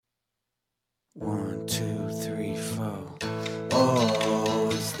1, 2, 3, 4. Oh,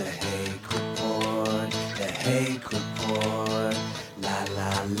 it's the Hake Report, the Hake Report, la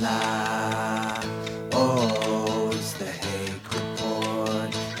la la. Oh, it's the Hake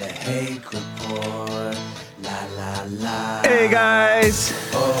Report, the Hake Report, la la la. Hey guys!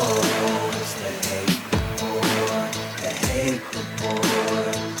 Oh, it's the Hake Report, the Hake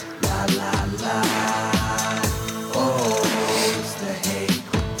Report, la la la. Oh, it's the Hake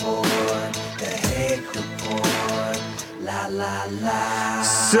Report, the Hake Report, la la la.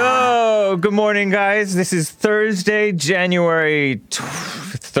 So, good morning, guys. This is Thursday, January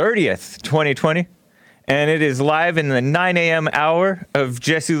 30th, 2020. And it is live in the 9 a.m. hour of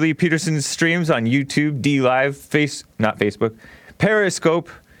Jesse Lee Peterson's streams on YouTube, DLive, not Facebook, Periscope,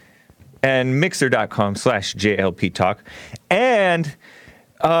 and Mixer.com/JLP Talk. And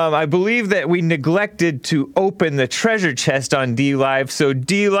I believe that we neglected to open the treasure chest on DLive. So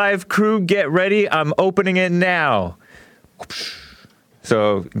DLive crew, get ready. I'm opening it now.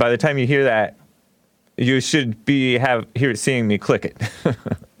 So by the time you hear that, you should be seeing me click it.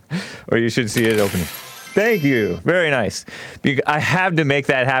 Or you should see it opening. Thank you. Very nice. I have to make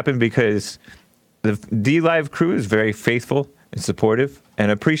that happen because the DLive crew is very faithful and supportive and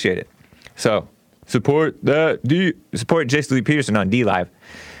appreciate it. So support Jesse Lee Peterson on DLive.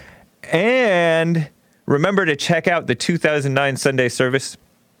 And remember to check out the 2009 Sunday service,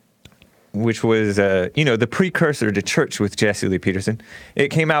 which was, the precursor to Church with Jesse Lee Peterson. It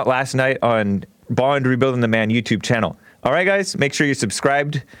came out last night on Bond Rebuilding the Man YouTube channel. All right, guys, make sure you're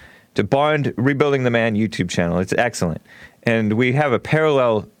subscribed to Bond Rebuilding the Man YouTube channel. It's excellent. And we have a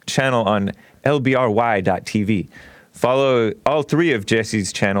parallel channel on lbry.tv. Follow all three of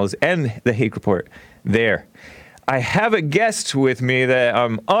Jesse's channels and the Hake Report there. I have a guest with me that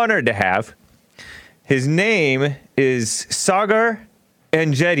I'm honored to have. His name is Saagar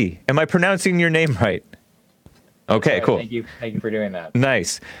Enjeti. Am I pronouncing your name right? Okay, right. cool. Thank you for doing that.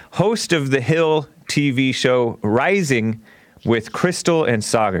 Nice. Host of the Hill TV show Rising with Crystal and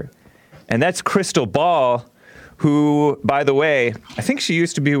Saagar. And that's Crystal Ball, who, by the way, I think she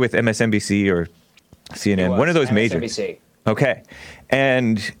used to be with MSNBC or CNN, one of those major. MSNBC. Okay.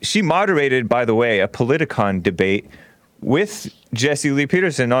 And she moderated, by the way, a Politicon debate with Jesse Lee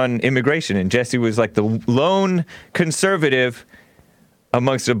Peterson on immigration. And Jesse was like the lone conservative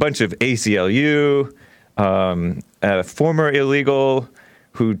amongst a bunch of ACLU, a former illegal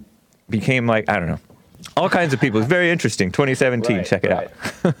who became all kinds of people. It's very interesting. 2017, Right, check it out.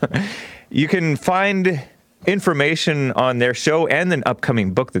 You can find information on their show and an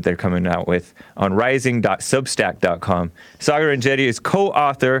upcoming book that they're coming out with on rising.substack.com. Saagar Enjeti is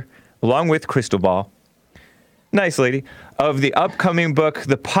co-author, along with Crystal Ball, nice lady, of the upcoming book,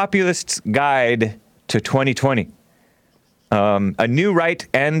 The Populist's Guide to 2020. A New Right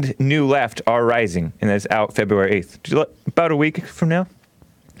and New Left Are Rising, and that's out February 8th. About a week from now.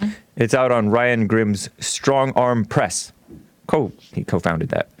 It's out on Ryan Grimm's Strong Arm Press. He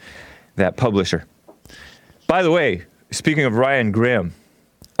co-founded that publisher. By the way, speaking of Ryan Grimm,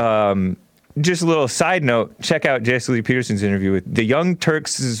 just a little side note, check out Jesse Lee Peterson's interview with the Young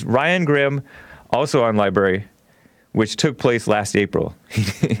Turks' Ryan Grimm, also on Library, which took place last April.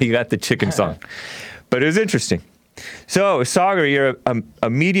 He got the chicken song. But it was interesting. So, Saagar, you're a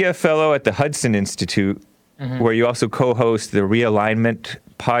media fellow at the Hudson Institute, where you also co-host the Realignment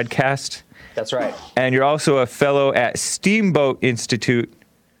podcast. That's right. And you're also a fellow at Steamboat Institute.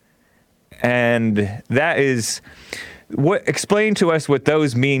 And that is, explain to us what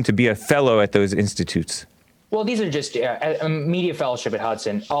those mean to be a fellow at those institutes. Well, these are just a media fellowship at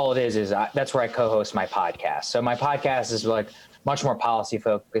Hudson. All it is that's where I co-host my podcast. So my podcast is much more policy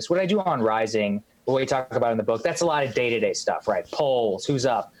focused. What I do on Rising, what we talk about in the book, that's a lot of day-to-day stuff, right? Polls, who's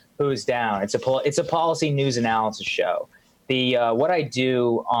up, who's down. It's a policy news analysis show. What I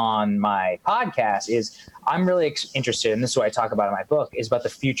do on my podcast is I'm really interested, and this is what I talk about in my book, is about the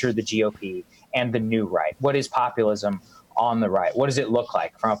future of the GOP and the new right. What is populism on the right? What does it look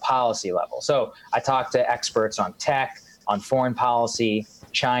like from a policy level? So I talk to experts on tech, on foreign policy,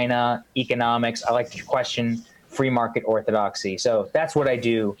 China, economics. I like to question free market orthodoxy. So that's what I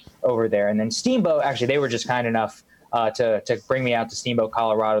do over there. And then Steamboat, actually, they were just kind enough to bring me out to Steamboat,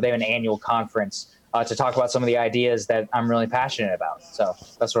 Colorado. They have an annual conference to talk about some of the ideas that I'm really passionate about. So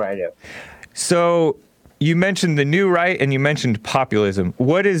that's what I do. So you mentioned the new right and you mentioned populism.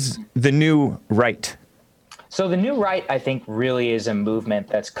 What is the new right? So the new right, I think, really is a movement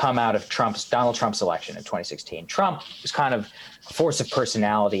that's come out of Donald Trump's election in 2016. Trump was kind of a force of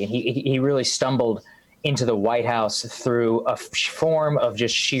personality, and he really stumbled into the White House through a form of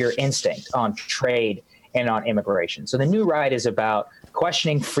just sheer instinct on trade and on immigration. So the new right is about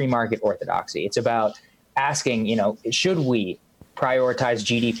questioning free market orthodoxy. It's about asking, should we prioritize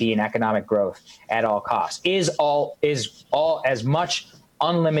GDP and economic growth at all costs? Is all as much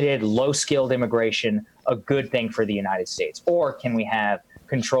unlimited, low-skilled immigration a good thing for the United States, or can we have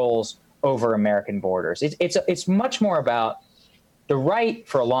controls over American borders? It's much more about the right.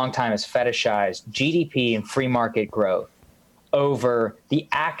 For a long time has fetishized GDP and free market growth over the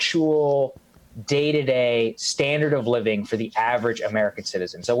actual day-to-day standard of living for the average American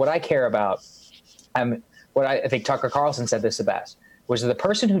citizen. So what I care about, what I think Tucker Carlson said this the best, was the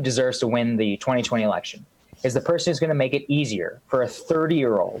person who deserves to win the 2020 election is the person who's going to make it easier for a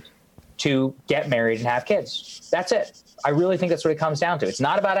 30-year-old to get married and have kids. That's it. I really think that's what it comes down to. It's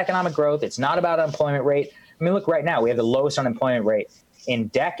not about economic growth. It's not about unemployment rate. I mean, look, right now, we have the lowest unemployment rate in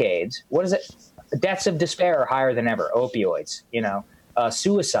decades. What is it? Deaths of despair are higher than ever. Opioids,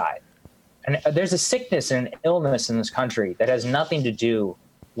 suicide. And there's a sickness and an illness in this country that has nothing to do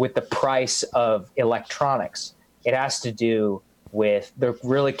with the price of electronics. It has to do with the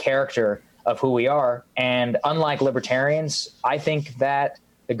really character of who we are. And unlike libertarians, I think that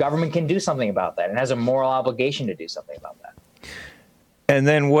the government can do something about that and has a moral obligation to do something about that. And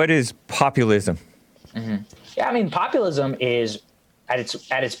then what is populism? Mm-hmm. Yeah, I mean, populism is at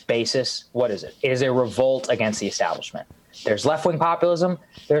its basis, what is it? It is a revolt against the establishment. There's left-wing populism.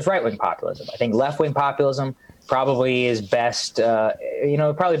 There's right-wing populism. I think left-wing populism probably is best,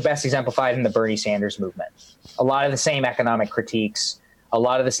 probably best exemplified in the Bernie Sanders movement. A lot of the same economic critiques, a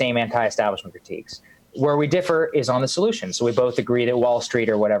lot of the same anti-establishment critiques. Where we differ is on the solution. So we both agree that Wall Street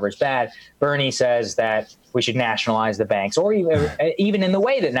or whatever is bad. Bernie says that we should nationalize the banks, or even in the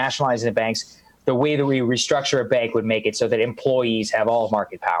way that nationalizing the banks, the way that we restructure a bank would make it so that employees have all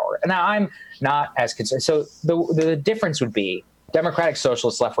market power. And now I'm not as concerned. So the difference would be democratic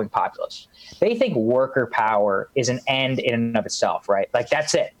socialists, left-wing populists. They think worker power is an end in and of itself, right? Like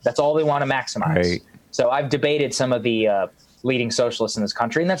that's it. That's all they want to maximize. Right. So I've debated some of the leading socialists in this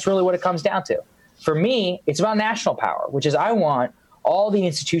country, and that's really what it comes down to. For me, it's about national power, which is I want all the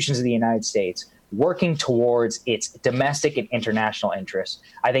institutions of the United States working towards its domestic and international interests.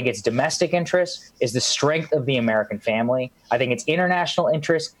 I think its domestic interest is the strength of the American family. I think its international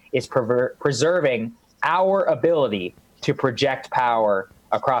interest is preserving our ability to project power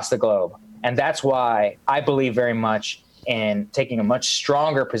across the globe. And that's why I believe very much in taking a much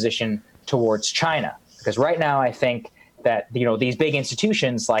stronger position towards China. Because right now I think that these big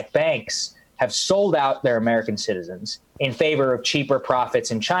institutions like banks have sold out their American citizens in favor of cheaper profits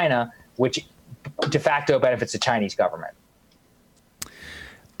in China, which de facto benefits the Chinese government.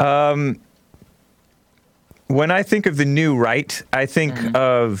 When I think of the new right, I think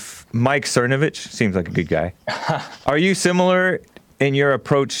of Mike Cernovich. Seems like a good guy. Are you similar in your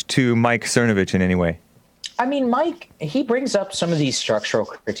approach to Mike Cernovich in any way? I mean, Mike, he brings up some of these structural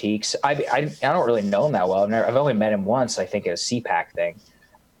critiques. I don't really know him that well. I've only met him once, I think, at a CPAC thing.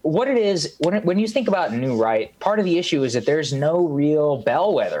 What it is, when you think about new right, part of the issue is that there's no real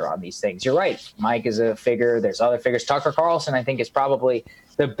bellwether on these things. You're right. Mike is a figure. There's other figures. Tucker Carlson, I think, is probably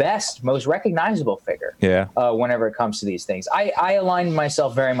the best, most recognizable figure. Yeah. Whenever it comes to these things. I align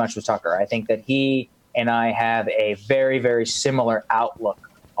myself very much with Tucker. I think that he and I have a very, very similar outlook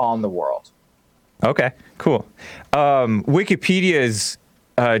on the world. Okay, cool. Wikipedia's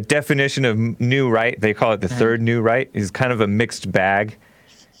definition of new right, they call it the third new right, is kind of a mixed bag.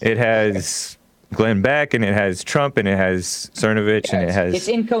 It has Glenn Beck, and it has Trump, and it has Cernovich, and it has... It's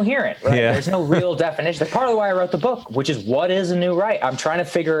incoherent, right? Yeah. There's no real definition. That's part of why I wrote the book, which is what is a new right? I'm trying to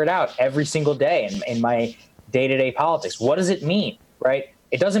figure it out every single day in my day-to-day politics. What does it mean, right?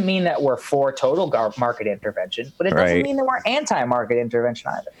 It doesn't mean that we're for total market intervention, but it doesn't mean that we're anti-market intervention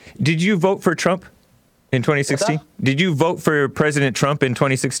either. Did you vote for Trump in 2016? Did you vote for President Trump in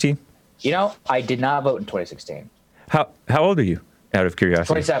 2016? I did not vote in 2016. How old are you, out of curiosity?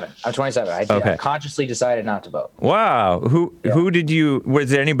 27. I'm 27. I consciously decided not to vote. Wow. Who did you... Was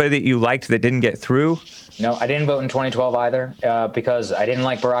there anybody that you liked that didn't get through? No, I didn't vote in 2012 either because I didn't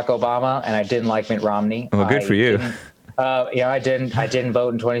like Barack Obama and I didn't like Mitt Romney. Well, good for you. I didn't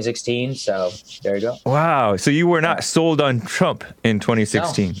vote in 2016. So there you go. Wow. So you were not sold on Trump in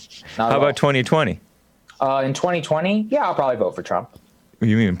 2016. No, How about 2020? In 2020, yeah, I'll probably vote for Trump.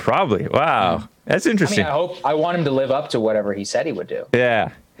 You mean probably? Wow. That's interesting. I want him to live up to whatever he said he would do. Yeah.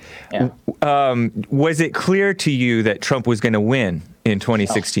 Was it clear to you that Trump was going to win in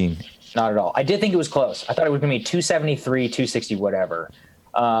 2016? No, not at all. I did think it was close. I thought it was going to be 273, 260, whatever.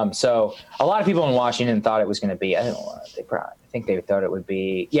 So a lot of people in Washington thought it was going to be, I think they thought it would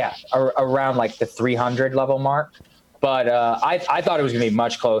be, around like the 300 level mark. But I thought it was going to be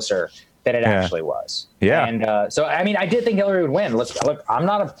much closer than it actually was. Yeah. And so, I mean, I did think Hillary would win. Look, I'm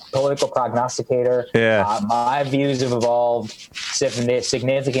not a political prognosticator. Yeah. My views have evolved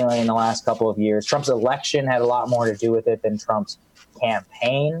significantly in the last couple of years. Trump's election had a lot more to do with it than Trump's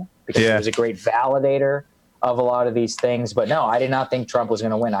campaign, because it was a great validator of a lot of these things. But no, I did not think Trump was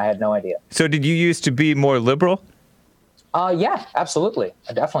going to win. I had no idea. So did you used to be more liberal? Yeah, absolutely.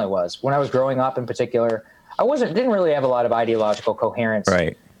 I definitely was. When I was growing up in particular, didn't really have a lot of ideological coherence.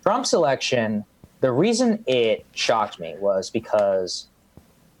 Right. Trump's election, the reason it shocked me was because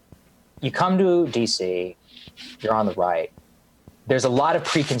you come to DC, you're on the right. There's a lot of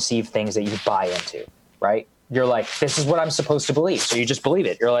preconceived things that you buy into, right? You're like, this is what I'm supposed to believe. So you just believe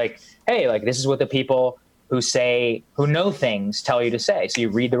it. You're like, hey, like this is what the people who know things tell you to say. So you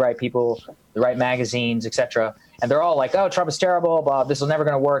read the right people, the right magazines, etc. And they're all like, oh, Trump is terrible, blah, this is never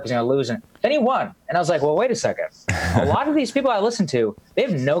going to work, he's going to lose. And then he won. And I was like, well, wait a second. A lot of these people I listen to, they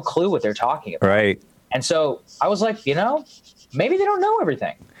have no clue what they're talking about. Right. And so I was like, maybe they don't know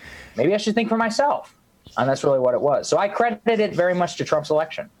everything. Maybe I should think for myself. And that's really what it was. So I credit it very much to Trump's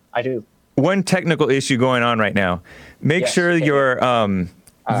election. I do. One technical issue going on right now. Make sure your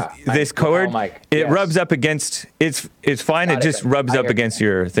this cord, rubs up against, it's fine. It just rubs up against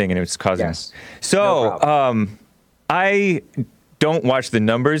your thing and it's causing. Yes. So I don't watch the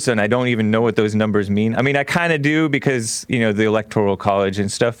numbers and I don't even know what those numbers mean. I mean, I kind of do because, the Electoral College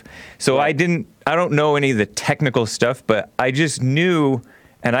and stuff. So I don't know any of the technical stuff, but I just knew,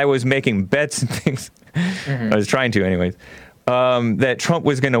 and I was making bets and things. I was trying to anyways, that Trump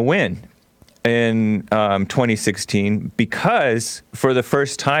was going to win in 2016 because for the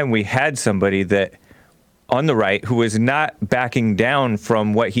first time we had somebody that on the right who was not backing down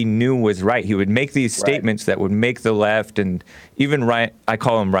from what he knew was right. He would make these statements that would make the left and even I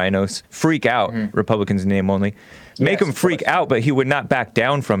call them rhinos, freak out, Republicans name only, make them freak out, but he would not back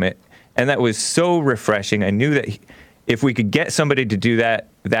down from it. And that was so refreshing. I knew that if we could get somebody to do that,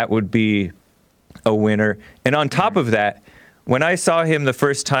 that would be a winner. And on top of that, when I saw him the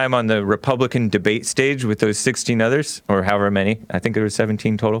first time on the Republican debate stage with those 16 others, or however many, I think there was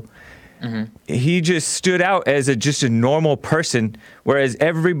 17 total, he just stood out as just a normal person, whereas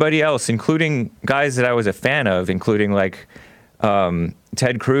everybody else, including guys that I was a fan of, including like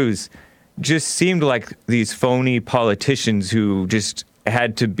Ted Cruz, just seemed like these phony politicians who just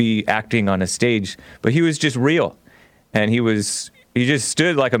had to be acting on a stage. But he was just real, and he just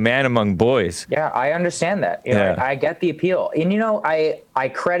stood like a man among boys. Yeah, I understand that. I get the appeal. And, I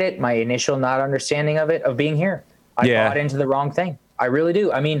credit my initial not understanding of it, of being here. I bought into the wrong thing. I really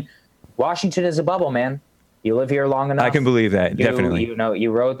do. I mean, Washington is a bubble, man. You live here long enough. I can believe that, definitely.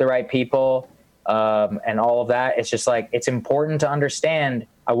 You rode the right people and all of that. It's just like, it's important to understand.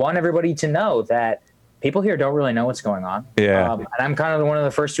 I want everybody to know that people here don't really know what's going on. Yeah. And I'm kind of one of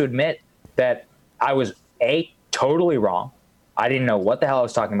the first to admit that I was, totally wrong. I didn't know what the hell I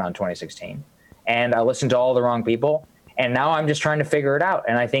was talking about in 2016. And I listened to all the wrong people. And now I'm just trying to figure it out.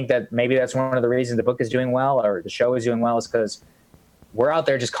 And I think that maybe that's one of the reasons the book is doing well, or the show is doing well, is because we're out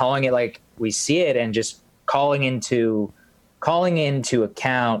there just calling it like we see it, and just calling into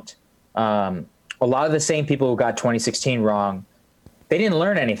account a lot of the same people who got 2016 wrong. They didn't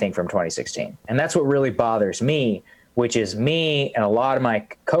learn anything from 2016. And that's what really bothers me, which is me and a lot of my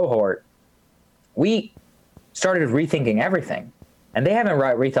cohort. We started rethinking everything, and they haven't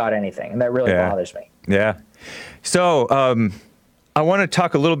rethought anything, and that really bothers me. Yeah. So I want to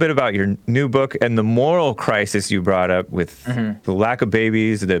talk a little bit about your new book and the moral crisis you brought up with the lack of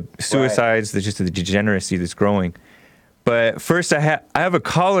babies, the suicides, just the degeneracy that's growing. But first, I have a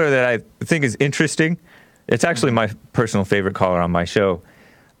caller that I think is interesting. It's actually my personal favorite caller on my show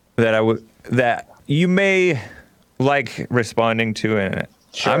that you may like responding to, and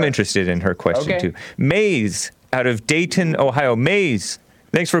I'm interested in her question too. Maze out of Dayton, Ohio. Maze,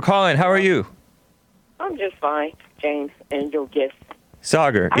 thanks for calling. How are you? I'm just fine, James, and your guest.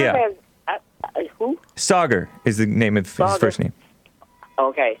 Saagar, who? Saagar is the name of his first name.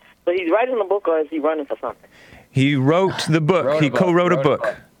 Okay. So he's writing the book, or is he running for something? He wrote the book. He co-wrote a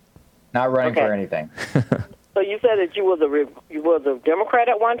book. Not running for anything. So you said that you was a Democrat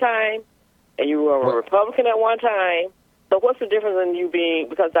at one time, and you were a Republican at one time. So what's the difference in you being,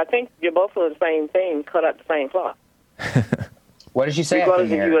 because I think you're both of the same thing, cut out the same cloth. What did you say?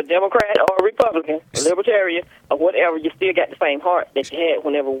 Because if you're a Democrat or a Republican, a Libertarian, or whatever, you still got the same heart that you had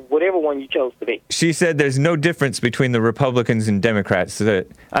whatever one you chose to be. She said there's no difference between the Republicans and Democrats. So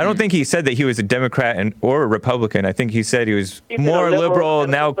I don't think he said that he was a Democrat or a Republican. I think he said he was more liberal,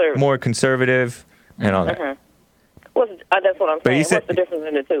 now more conservative, and all that. That's what I'm saying. What's the difference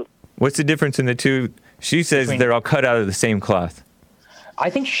in the two? What's the difference in the two? She says they're all cut out of the same cloth. I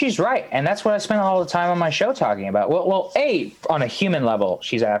think she's right, and that's what I spent all the time on my show talking about. Well, on a human level,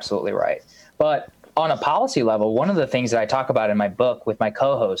 she's absolutely right, but on a policy level, one of the things that I talk about in my book with my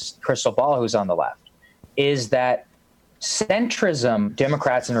co-host Crystal Ball, who's on the left, is that centrism,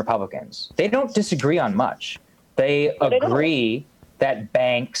 Democrats and Republicans, they don't disagree on much. They agree that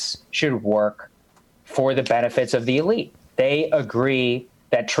banks should work for the benefits of the elite. They agree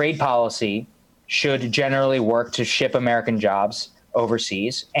that trade policy should generally work to ship American jobs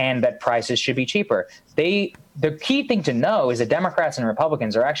overseas and that prices should be cheaper. The key thing to know is that Democrats and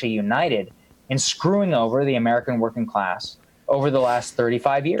Republicans are actually united in screwing over the American working class over the last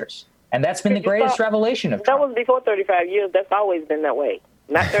 35 years. And that's been the greatest revelation of Trump. That was before 35 years. That's always been that way.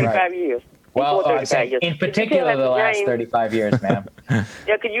 Not 35 Right. years. Well, Before 35 years. in particular, the last James? 35 years, ma'am.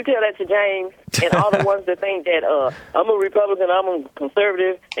 Yeah, could you tell that to James and all the ones that think that I'm a Republican, I'm a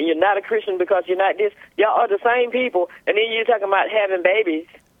conservative, and you're not a Christian because you're not this? Y'all are the same people, and then you're talking about having babies.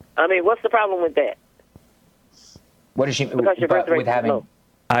 I mean, what's the problem with that? What is she Because your birth rate with is having? low.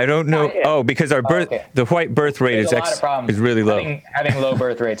 I don't know. yeah. Oh, because our birth, okay. the white birth rate There's is a lot of problems. is really low. Having low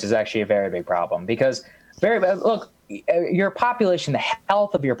birth rates is actually a very big problem because look, your population, the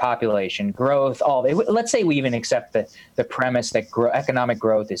health of your population, growth, let's say we even accept the premise that economic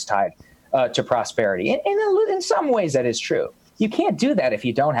growth is tied to prosperity. And in some ways that is true. You can't do that if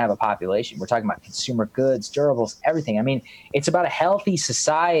you don't have a population. We're talking about consumer goods, durables, everything. I mean, it's about a healthy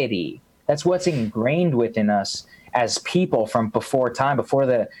society. That's what's ingrained within us as people from before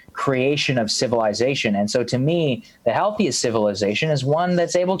the creation of civilization. And so to me, the healthiest civilization is one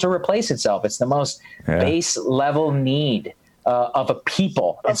that's able to replace itself. It's the most base level need of a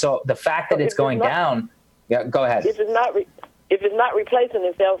people. And so the fact that it's going down, go ahead. If it's not replacing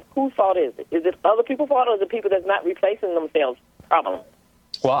itself, whose fault is it? Is it other people's fault or is it people that's not replacing themselves problem?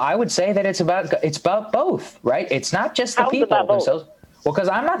 Well, I would say that it's about both, right? It's not just the How's it people about both? themselves. Well, because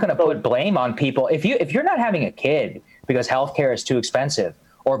I'm not going to put blame on people. If you're not having a kid because healthcare is too expensive,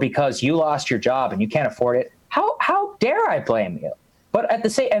 or because you lost your job and you can't afford it, how dare I blame you? But at the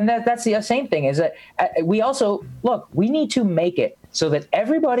same, and that's the same thing is that we also we need to make it so that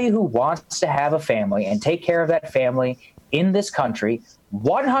everybody who wants to have a family and take care of that family in this country,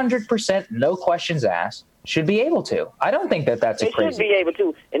 100%, no questions asked, should be able to. I don't think that's a crazy. They should be able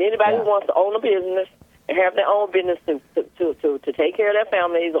to, and anybody who wants to own a business and have their own business to take care of their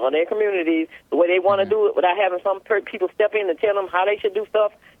families or their communities the way they want to do it without having some people step in and tell them how they should do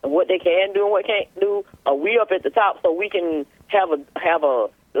stuff and what they can do and what can't do. We up at the top so we can have the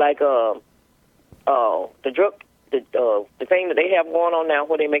thing that they have going on now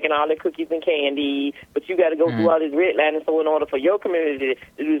where they're making all their cookies and candy, but you got to go through all this redlining. So in order for your community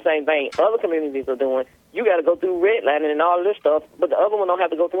to do the same thing other communities are doing, you got to go through redlining and all this stuff, but the other one don't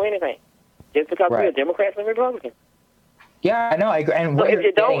have to go through anything. Just because we're Democrats and Republicans. Yeah, I know. I agree. And so if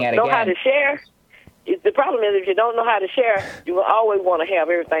you don't know how to share, the problem is if you don't know how to share, you will always want to have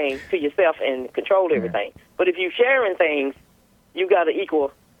everything to yourself and control everything. But if you're sharing things, you got to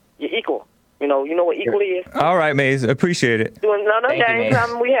equal. You're equal. You know what equal is? All right, Maze. Appreciate it. No, James.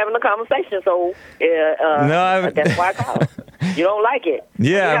 We having a conversation, so that's why I call. You don't like it.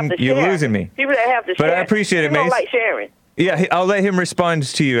 Yeah, you're losing me. People that have to share. But I appreciate it, Maze. Don't like sharing. Yeah, I'll let him respond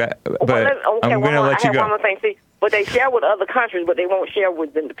to you, but I'm going to let you I have go. one more thing. See, but they share with other countries, but they won't share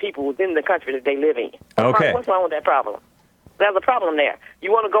with the people within the country that they live in. What's wrong with that problem? There's a problem there.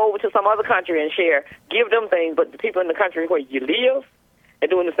 You want to go over to some other country and share, give them things, but the people in the country where you live are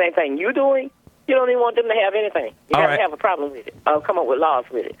doing the same thing you're doing. You don't even want them to have anything. You got to have a problem with it. Come up with laws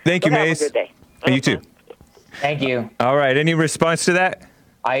with it. Thank you, Maze. Have a good day. You too. Thank you. All right. Any response to that?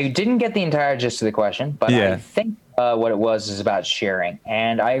 I didn't get the entire gist of the question, but I think what it was is about sharing.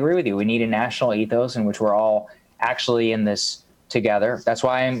 And I agree with you. We need a national ethos in which we're all actually in this together. That's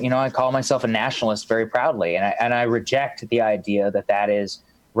why I call myself a nationalist very proudly. And I reject the idea that is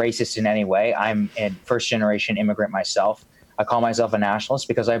racist in any way. I'm a first generation immigrant myself. I call myself a nationalist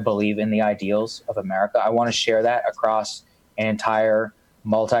because I believe in the ideals of America. I want to share that across an entire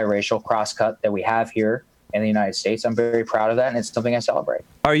multiracial crosscut that we have here in the United States. I'm very proud of that, and it's something I celebrate.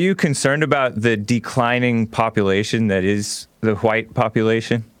 Are you concerned about the declining population that is the white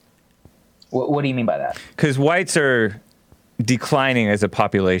population? What do you mean by that? Because whites are declining as a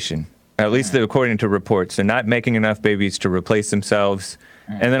population, at least according to reports. They're not making enough babies to replace themselves.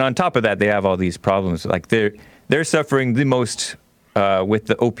 And then on top of that, they have all these problems. Like they're suffering the most with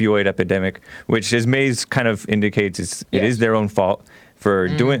the opioid epidemic, which, as Maze kind of indicates, it is their own fault for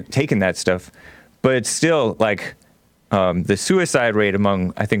taking that stuff. But it's still like the suicide rate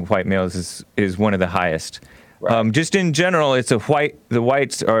among, I think, white males is one of the highest. Right. Just in general, the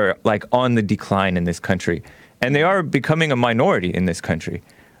whites are like on the decline in this country. and they are becoming a minority in this country.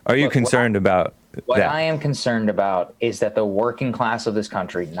 Are you concerned about what that? I am concerned about is that the working class of this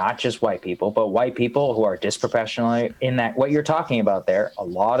country, not just white people, but white people who are disproportionately in that, what you're talking about there, a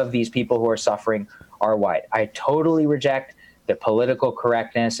lot of these people who are suffering are white. I totally reject the political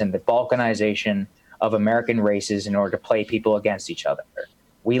correctness and the balkanization of American races in order to play people against each other.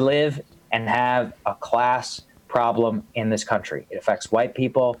 We live and have a class problem in this country. It affects white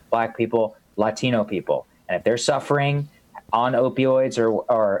people, black people, Latino people. And if they're suffering on opioids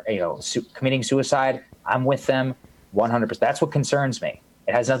or committing suicide, I'm with them 100%. That's what concerns me.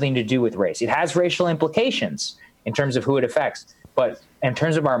 It has nothing to do with race. It has racial implications in terms of who it affects. But in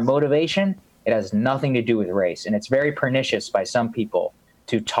terms of our motivation, it has nothing to do with race. And it's very pernicious by some people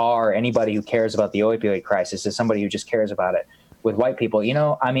to tar anybody who cares about the opioid crisis as somebody who just cares about it with white people.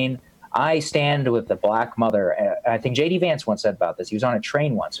 I stand with the black mother. I think J.D. Vance once said about this. He was on a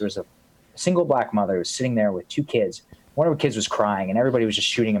train once. There was a single black mother who was sitting there with two kids. One of her kids was crying, and everybody was just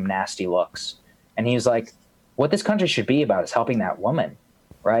shooting him nasty looks. And he was like, what this country should be about is helping that woman,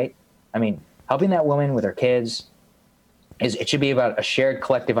 right? I mean, helping that woman with her kids, it should be about a shared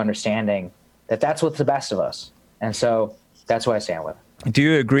collective understanding that that's what's the best of us. And so that's what I stand with. Do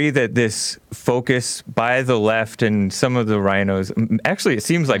you agree that this focus by the left and some of the rhinos, actually it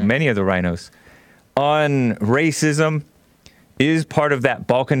seems like many of the rhinos, on racism is part of that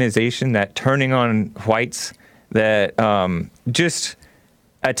balkanization, that turning on whites, that just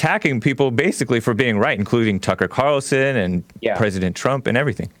attacking people basically for being right, including Tucker Carlson and President Trump and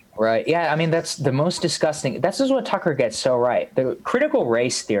everything? Right. Yeah. I mean, that's the most disgusting. This is what Tucker gets so right. The critical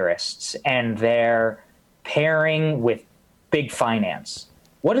race theorists and their pairing with big finance.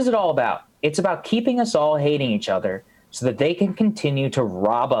 What is it all about? It's about keeping us all hating each other so that they can continue to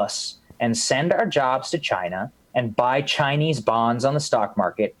rob us and send our jobs to China and buy Chinese bonds on the stock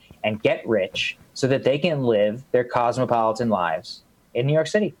market and get rich so that they can live their cosmopolitan lives in New York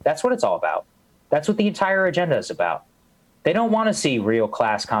City. That's what it's all about. That's what the entire agenda is about. They don't want to see real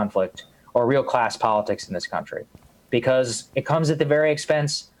class conflict or real class politics in this country because it comes at the very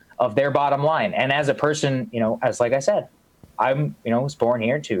expense of their bottom line. And as a person, like I said, I'm, was born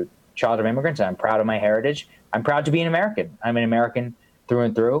here to child of immigrants. I'm proud of my heritage. I'm proud to be an American. I'm an American through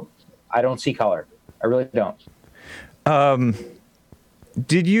and through. I don't see color. I really don't.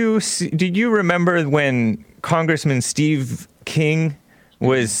 Did you remember when Congressman Steve King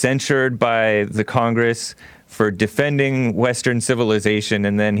was censured by the Congress for defending Western civilization,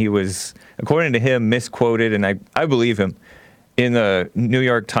 and then he was, according to him, misquoted, and I believe him, in the New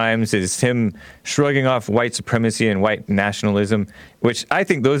York Times is him shrugging off white supremacy and white nationalism, which I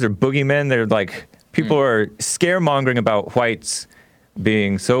think those are boogeymen. They're like, people are scaremongering about whites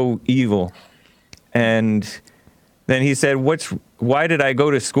being so evil. And then he said, why did I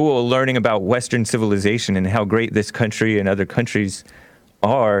go to school learning about Western civilization and how great this country and other countries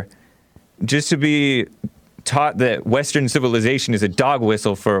are, just to be taught that Western civilization is a dog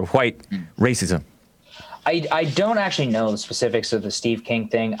whistle for white racism? I don't actually know the specifics of the Steve King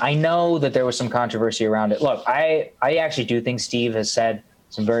thing. I know that there was some controversy around it. Look, I actually do think Steve has said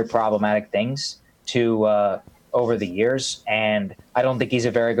some very problematic things over the years, and I don't think he's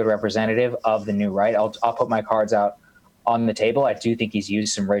a very good representative of the new right. I'll put my cards out on the table. I do think he's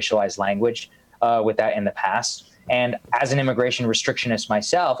used some racialized language with that in the past. And as an immigration restrictionist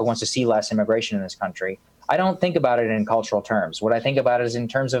myself, who wants to see less immigration in this country, I don't think about it in cultural terms. What I think about it is in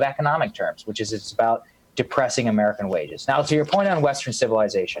terms of economic terms, which is it's about depressing American wages. Now, to your point on Western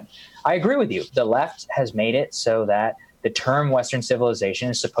civilization, I agree with you. The left has made it so that the term Western civilization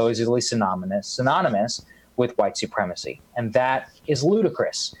is supposedly synonymous with white supremacy. And that is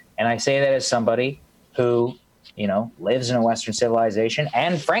ludicrous. And I say that as somebody who, lives in a Western civilization.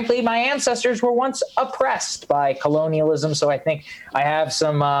 And frankly, my ancestors were once oppressed by colonialism. So I think I have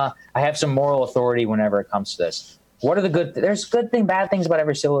some moral authority whenever it comes to this. What are there's good things, bad things about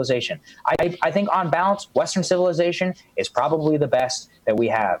every civilization. I think on balance, Western civilization is probably the best that we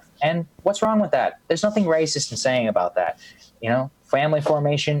have. And what's wrong with that? There's nothing racist in saying about that. Family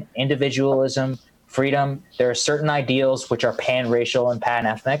formation, individualism, freedom. There are certain ideals which are pan-racial and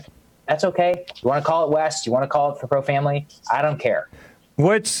pan-ethnic. That's okay. You want to call it West, you want to call it for pro-family, I don't care.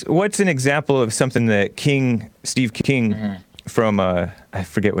 What's an example of something that Steve King from, I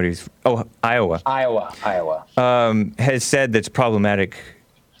forget what he's, Iowa. Iowa. Has said that's problematic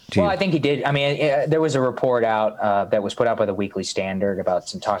to you? Well, I think he did. I mean, there was a report out that was put out by the Weekly Standard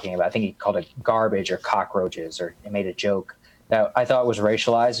about talking about, I think he called it garbage or cockroaches, or he made a joke that I thought was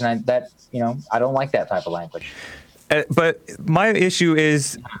racialized, and I don't like that type of language. But my issue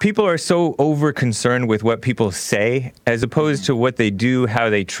is people are so over concerned with what people say as opposed to what they do, how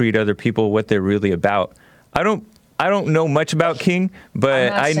they treat other people, what they're really about. I don't know much about King,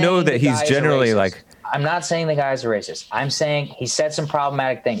 but I know that he's generally like. I'm not saying the guy's a racist. I'm saying he said some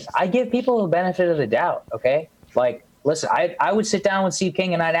problematic things. I give people the benefit of the doubt. Okay, like listen, I would sit down with Steve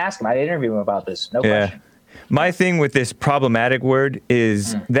King and I'd ask him. I'd interview him about this. No question. My thing with this problematic word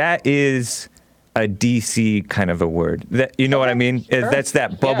is that is a DC kind of a word. That you know what I mean? Sure. That's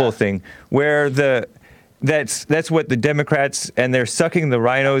that bubble thing where that's what the Democrats, and they're sucking the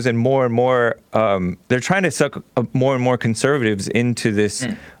rhinos and more. They're trying to suck more and more conservatives into this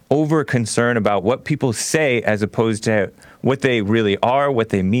over concern about what people say as opposed to what they really are, what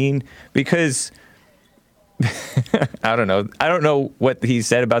they mean. Because I don't know what he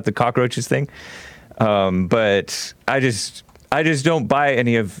said about the cockroaches thing, but I just don't buy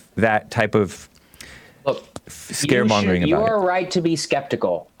any of that type of. Look, scaremongering you about are it. right to be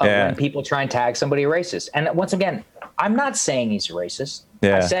skeptical of when people try and tag somebody racist. And once again, I'm not saying he's racist.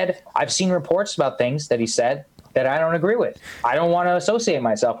 I said I've seen reports about things that he said that I don't agree with. I don't want to associate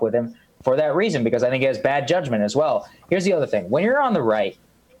myself with him for that reason because I think he has bad judgment as well. Here's the other thing. When you're on the right,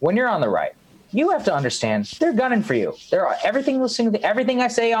 you have to understand they're gunning for you. Everything I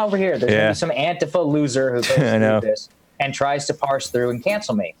say over here, there's going to be some Antifa loser who goes through this and tries to parse through and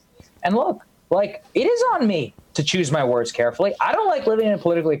cancel me. And look, like, it is on me to choose my words carefully. I don't like living in a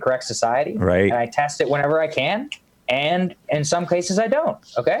politically correct society. Right. And I test it whenever I can. And in some cases, I don't.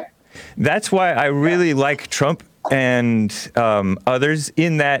 Okay? That's why I really like Trump and others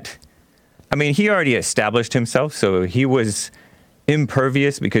in that, I mean, he already established himself, so he was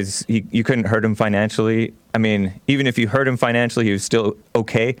impervious because you couldn't hurt him financially. I mean, even if you hurt him financially, he was still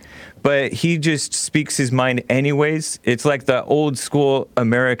okay. But he just speaks his mind anyways. It's like the old school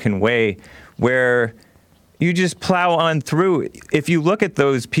American way where you just plow on through. If you look at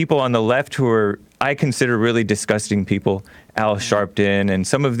those people on the left who are, I consider really disgusting people, Al Sharpton and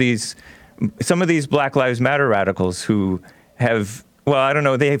some of these Black Lives Matter radicals who have, well, I don't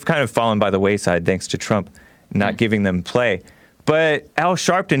know, they've kind of fallen by the wayside thanks to Trump not giving them play. But Al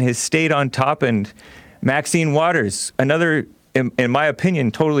Sharpton has stayed on top, and Maxine Waters, another, in my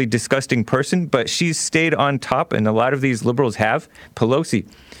opinion, totally disgusting person, but she's stayed on top, and a lot of these liberals have, Pelosi,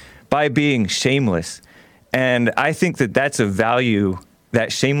 by being shameless. And I think that that's a value,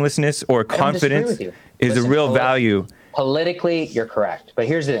 that shamelessness or confidence is a real value. Politically, you're correct. But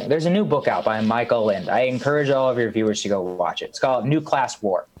here's the thing. There's a new book out by Michael Lind. I encourage all of your viewers to go watch it. It's called New Class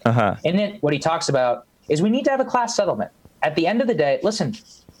War. In it, what he talks about is we need to have a class settlement. At the end of the day, listen,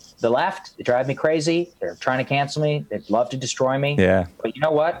 the left, they drive me crazy. They're trying to cancel me. They'd love to destroy me. Yeah. But you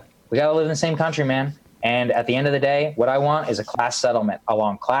know what? We got to live in the same country, man. And at the end of the day, what I want is a class settlement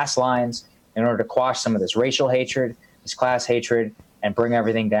along class lines in order to quash some of this racial hatred, this class hatred, and bring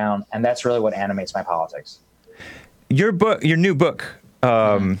everything down. And that's really what animates my politics. Your new book,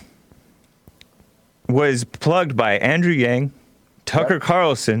 was plugged by Andrew Yang, Tucker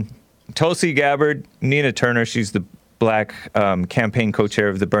Carlson, Tulsi Gabbard, Nina Turner. She's the Black campaign co-chair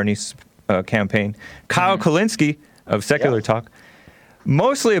of the Bernie campaign. Kyle Kulinski of Secular Talk.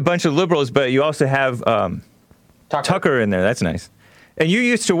 Mostly a bunch of liberals, but you also have Tucker in there. That's nice. And you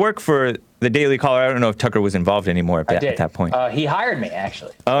used to work for the Daily Caller. I don't know if Tucker was involved anymore at that point. He hired me,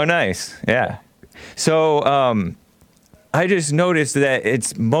 actually. Oh, nice. Yeah. So I just noticed that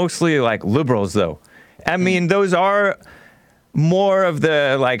it's mostly like liberals, though. I mean, those are more of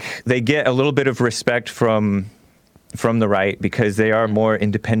the, like, they get a little bit of respect from the right because they are more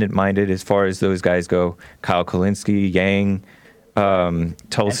independent-minded as far as those guys go. Kyle Kulinski, Yang,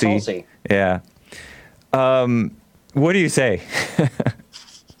 Tulsi. Yeah. What do you say?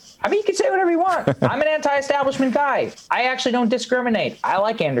 I mean, you can say whatever you want. I'm an anti-establishment guy. I actually don't discriminate. I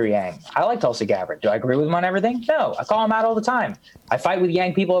like Andrew Yang. I like Tulsi Gabbard. Do I agree with him on everything? No. I call him out all the time. I fight with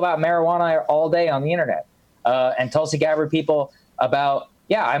Yang people about marijuana all day on the internet. And Tulsi Gabbard people about,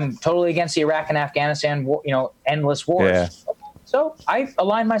 I'm totally against the Iraq and Afghanistan, endless wars. Yeah. So I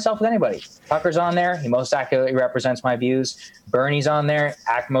align myself with anybody. Tucker's on there. He most accurately represents my views. Bernie's on there.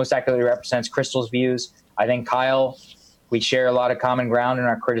 Most accurately represents Crystal's views. I think Kyle, we share a lot of common ground in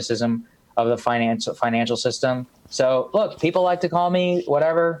our criticism of the financial system. So look, people like to call me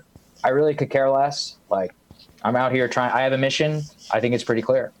whatever. I really could care less. Like, I'm out here trying. I have a mission. I think it's pretty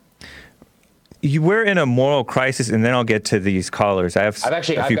clear. We're in a moral crisis, and then I'll get to these callers. I've got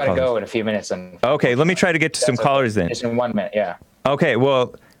to go in a few minutes. Okay, let me try to get to some callers then. Just in 1 minute, yeah. Okay,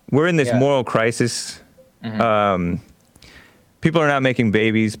 well, we're in this moral crisis. People are not making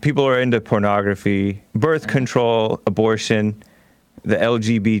babies. People are into pornography, birth control, abortion, the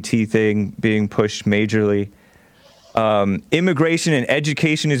LGBT thing being pushed majorly. Immigration and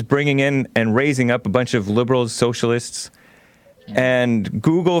education is bringing in and raising up a bunch of liberals, socialists. And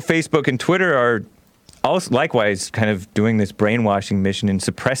Google, Facebook, and Twitter are also likewise kind of doing this brainwashing mission and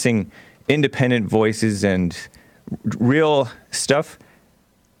suppressing independent voices and real stuff.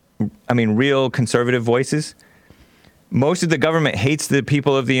 I mean, real conservative voices. Most of the government hates the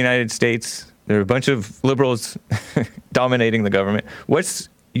people of the United States. There are a bunch of liberals dominating the government. What's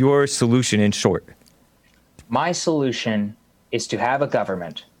your solution in short? My solution is to have a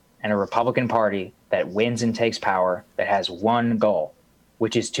government and a Republican Party that wins and takes power that has one goal,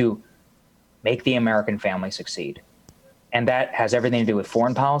 which is to make the American family succeed. And that has everything to do with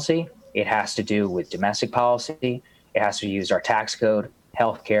foreign policy. It has to do with domestic policy. It has to use our tax code,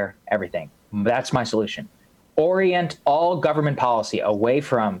 healthcare, everything. That's my solution. Orient all government policy away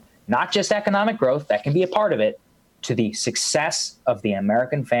from not just economic growth, that can be a part of it, to the success of the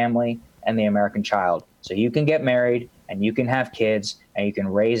American family and the American child. So you can get married and you can have kids and you can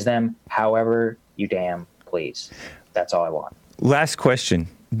raise them however you damn please. That's all I want. Last question.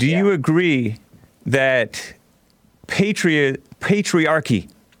 Do you agree that patriarchy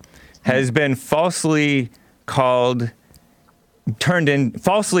has been falsely turned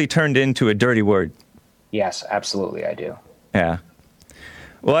into a dirty word? Yes, absolutely, I do. Yeah.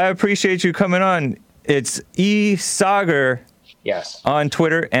 Well, I appreciate you coming on. It's Saagar. Yes. On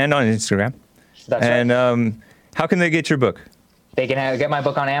Twitter and on Instagram. That's right. And how can they get your book? They can get my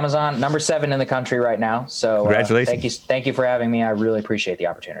book on Amazon, number 7 in the country right now. So congratulations. Thank you for having me. I really appreciate the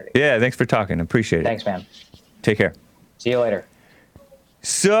opportunity. Yeah, thanks for talking. Appreciate it. Thanks, man. Take care. See you later.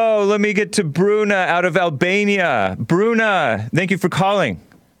 So let me get to Bruna out of Albania. Bruna, thank you for calling.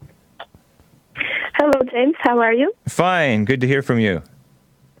 Hello, James. How are you? Fine. Good to hear from you.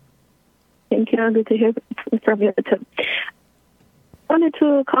 Thank you. Good to hear from you, too. I wanted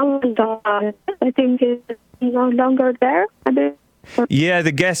to comment on, I think it's no longer there. Yeah,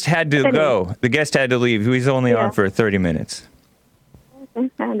 the guest had to go. The guest had to leave. He was only on for 30 minutes. I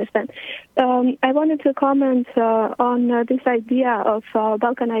understand. I wanted to comment on this idea of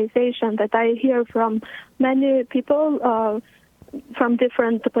balkanization that I hear from many people from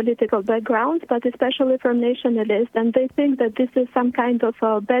different political backgrounds, but especially from nationalists, and they think that this is some kind of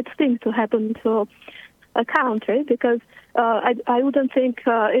a bad thing to happen to a country, because I wouldn't think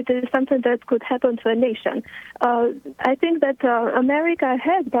it is something that could happen to a nation. I think that America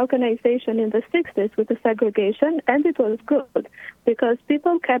had balkanization in the 60s with the segregation, and it was good because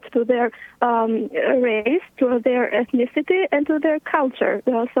people kept to their race, to their ethnicity, and to their culture.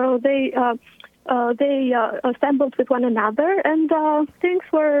 So they assembled with one another, and things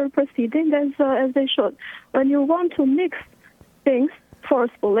were proceeding as they should. When you want to mix things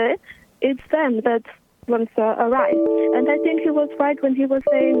forcefully, it's then that one's arise. And I think he was right when he was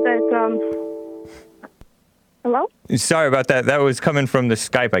saying that... Hello? Sorry about that. That was coming from the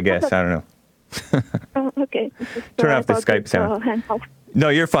Skype, I guess. I don't know. Okay. Turn off the Skype sound. No,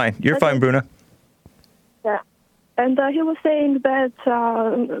 you're fine. You're fine, Bruna. Yeah. And he was saying that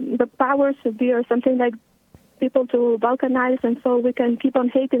the power should be or something like people to balkanize, and so we can keep on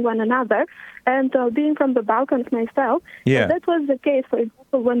hating one another. And being from the Balkans myself, that was the case, for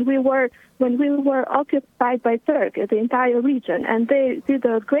example, when we were occupied by Turkey, the entire region, and they did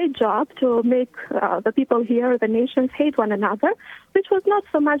a great job to make the people here, the nations, hate one another, which was not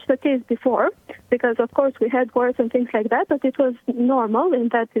so much the case before, because of course we had wars and things like that, but it was normal in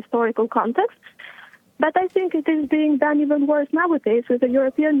that historical context. But I think it is being done even worse nowadays with the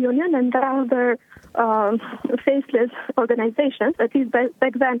European Union and other faceless organizations. At least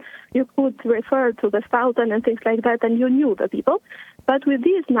back then you could refer to the Sultan and things like that, and you knew the people. But with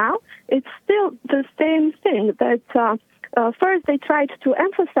these now, it's still the same thing, that first they tried to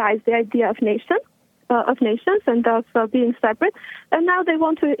emphasize the idea of nations and of being separate, and now they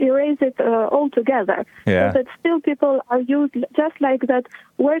want to erase it altogether. Yeah. So that still people are used just like that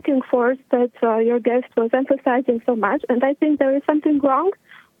working force that your guest was emphasizing so much. And I think there is something wrong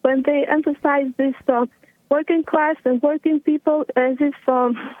when they emphasize this working class and working people as if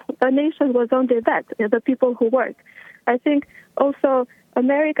a nation was only that, the people who work. I think also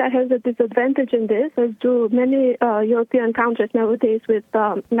America has a disadvantage in this, as do many European countries nowadays with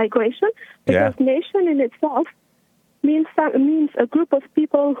migration, because nation in itself means a group of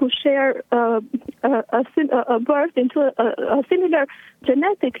people who share a birth into a similar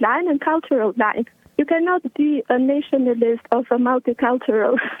genetic line and cultural line. You cannot be a nationalist of a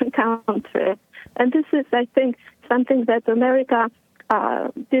multicultural country. And this is, I think, something that America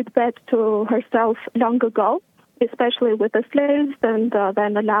did bad to herself long ago, especially with the slaves and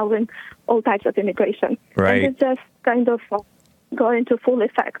then allowing all types of immigration. Right. And it's just kind of going to full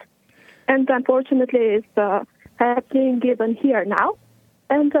effect. And unfortunately, it's happening given here now.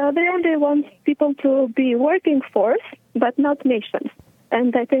 And they only want people to be working force, but not nations.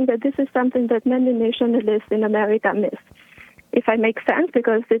 And I think that this is something that many nationalists in America miss. If I make sense,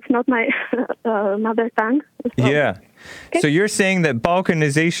 because it's not my mother tongue. So. Yeah. Okay. So you're saying that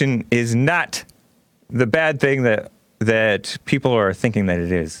Balkanization is not the bad thing that people are thinking that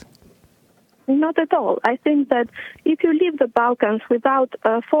it is? Not at all. I think that if you leave the Balkans without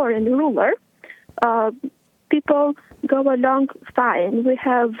a foreign ruler, people go along fine. We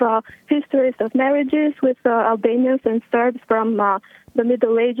have histories of marriages with Albanians and Serbs from the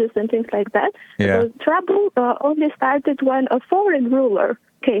Middle Ages and things like that. Yeah. The trouble only started when a foreign ruler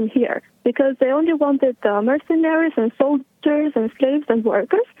came here, because they only wanted mercenaries and soldiers and slaves and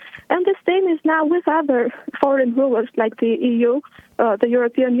workers. And the same is now with other foreign rulers like the EU, the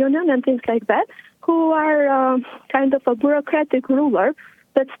European Union and things like that, who are kind of a bureaucratic ruler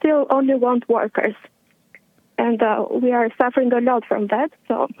that still only want workers. And we are suffering a lot from that.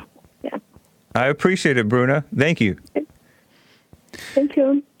 So, yeah. I appreciate it, Bruna. Thank you. Thank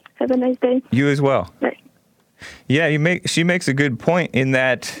you. Have a nice day. You as well. Bye. Yeah, she makes a good point in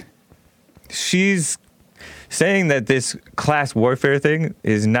that she's saying that this class warfare thing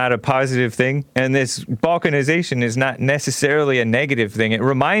is not a positive thing, and this Balkanization is not necessarily a negative thing. It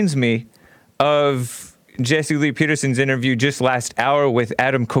reminds me of Jesse Lee Peterson's interview just last hour with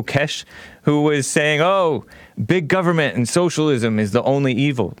Adam Kokesh, who was saying, oh, big government and socialism is the only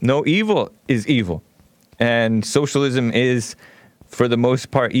evil. No, evil is evil. And socialism is, for the most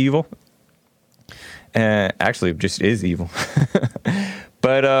part, evil. Actually, it just is evil.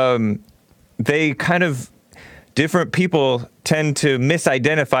 But they kind of, different people tend to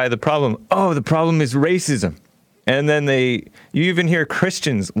misidentify the problem. Oh, the problem is racism. And then you even hear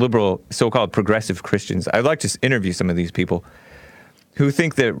Christians, liberal, so-called progressive Christians. I'd like to interview some of these people who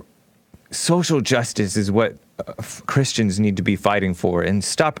think that social justice is what Christians need to be fighting for, and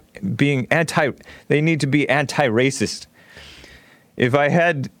stop being they need to be anti-racist. If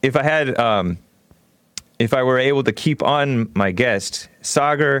I were able to keep on my guest,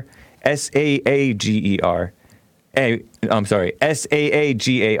 Saagar, Saagar,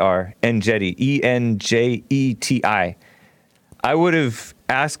 Enjeti, Enjeti, I would have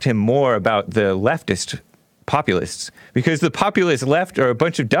asked him more about the leftist populists, because the populist left are a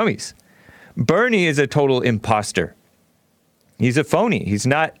bunch of dummies. Bernie is a total imposter. He's a phony. He's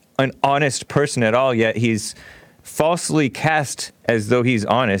not an honest person at all, yet he's falsely cast as though he's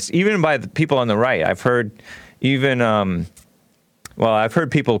honest, even by the people on the right. I've heard I've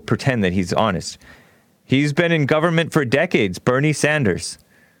heard people pretend that he's honest. He's been in government for decades, Bernie Sanders.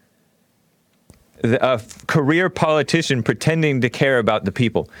 A career politician pretending to care about the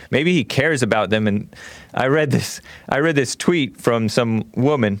people. Maybe he cares about them. And I read this tweet from some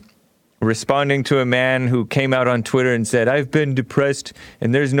woman responding to a man who came out on Twitter and said, I've been depressed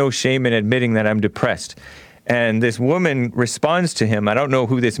and there's no shame in admitting that I'm depressed. And this woman responds to him. I don't know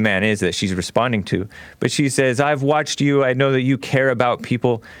who this man is that she's responding to, but she says, I've watched you. I know that you care about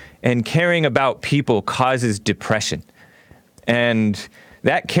people, and caring about people causes depression. And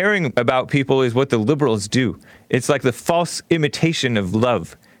that caring about people is what the liberals do. It's like the false imitation of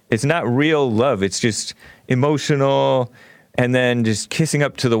love. It's not real love. It's just emotional, and then just kissing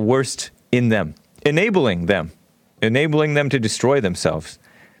up to the worst in them, enabling them to destroy themselves.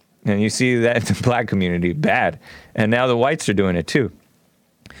 And you see that in the black community, bad. And now the whites are doing it too.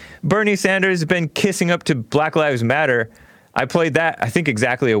 Bernie Sanders has been kissing up to Black Lives Matter. I played that, I think,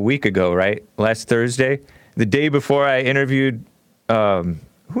 exactly a week ago, right? Last Thursday. The day before I interviewed, who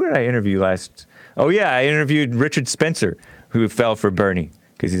did I interview last? Oh yeah, I interviewed Richard Spencer, who fell for Bernie,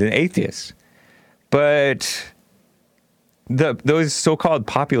 because he's an atheist. But those so-called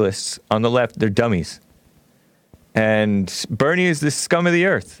populists on the left, they're dummies. And Bernie is the scum of the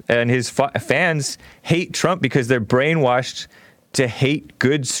earth. And his fans hate Trump because they're brainwashed to hate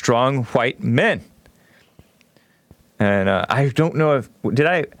good, strong, white men. And I don't know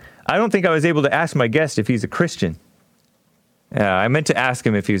I don't think I was able to ask my guest if he's a Christian. I meant to ask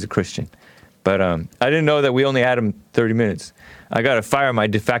him if he was a Christian. But I didn't know that we only had him 30 minutes. I got to fire my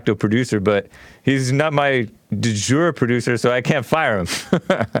de facto producer, but he's not my de jure producer, so I can't fire him.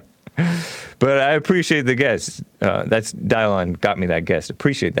 But I appreciate the guest. That's Dialon got me that guest.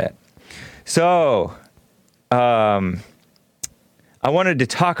 Appreciate that. So, I wanted to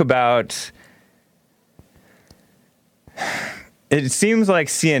talk about. It seems like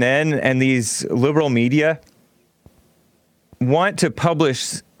CNN and these liberal media want to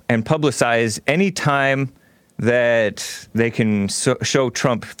publish and publicize any time that they can show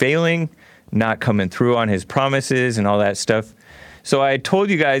Trump failing, not coming through on his promises and all that stuff. So I told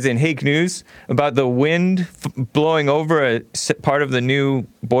you guys in Hake News about the wind blowing over a part of the new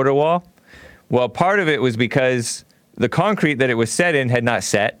border wall. Well, part of it was because the concrete that it was set in had not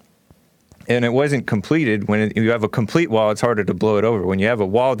set, and it wasn't completed. When you have a complete wall, it's harder to blow it over. When you have a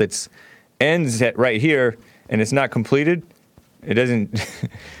wall that's ends at right here and it's not completed, it doesn't,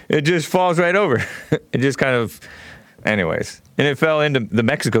 it just falls right over. It just kind of, anyways. And it fell into the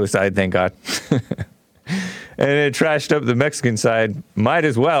Mexico side, thank God. And it trashed up the Mexican side. Might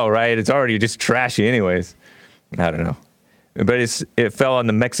as well, right? It's already just trashy anyways. I don't know. But it fell on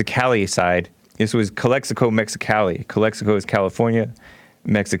the Mexicali side. This was Calexico, Mexicali. Calexico is California.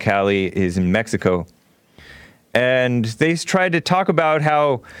 Mexicali is in Mexico. And they tried to talk about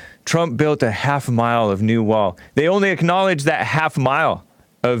how Trump built a half mile of new wall. They only acknowledged that half mile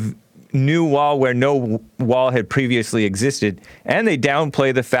of new wall where no wall had previously existed. And they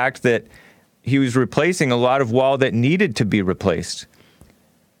downplay the fact that he was replacing a lot of wall that needed to be replaced.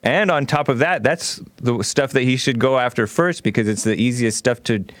 And on top of that, that's the stuff that he should go after first, because it's the easiest stuff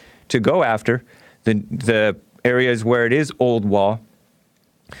to go after, the areas where it is old wall.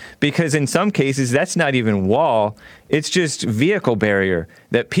 Because in some cases, that's not even wall. It's just vehicle barrier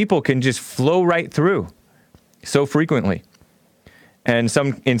that people can just flow right through so frequently. And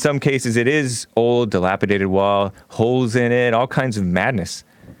in some cases, it is old, dilapidated wall, holes in it, all kinds of madness.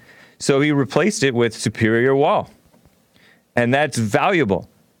 So he replaced it with superior wall. And that's valuable.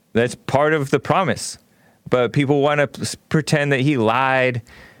 That's part of the promise. But people want to pretend that he lied.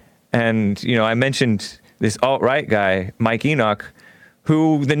 And, you know, I mentioned this alt-right guy, Mike Enoch,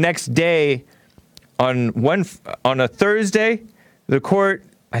 who the next day on a Thursday, the court,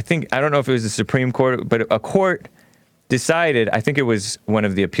 I don't know if it was the Supreme Court, but a court decided, I think it was one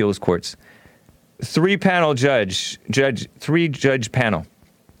of the appeals courts, three judge panel.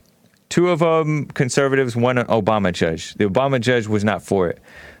 Two of them conservatives, one an Obama judge. The Obama judge was not for it.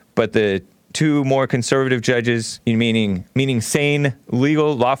 But the two more conservative judges, meaning sane,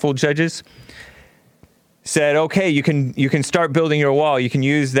 legal, lawful judges, said, okay, you can start building your wall. You can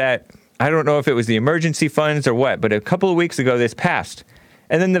use that. I don't know if it was the emergency funds or what, but a couple of weeks ago this passed.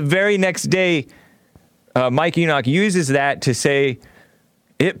 And then the very next day, Mike Enoch uses that to say,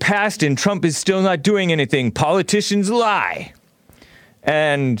 it passed and Trump is still not doing anything. Politicians lie.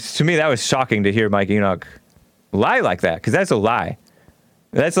 And to me, that was shocking to hear Mike Enoch lie like that, because that's a lie.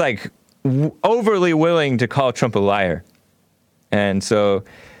 That's like overly willing to call Trump a liar. And so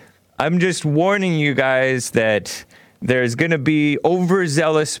I'm just warning you guys that there's going to be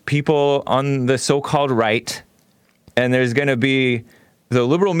overzealous people on the so-called right, and there's going to be the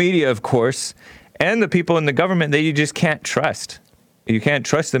liberal media, of course, and the people in the government that you just can't trust. You can't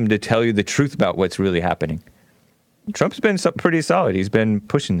trust them to tell you the truth about what's really happening. Trump's been pretty solid. He's been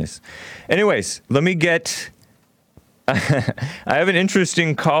pushing this. Anyways, let me get... I have an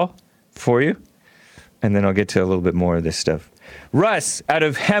interesting call for you, and then I'll get to a little bit more of this stuff. Russ, out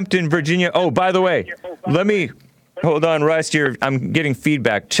of Hampton, Virginia. Oh, by the way, let me... Hold on, Russ. I'm getting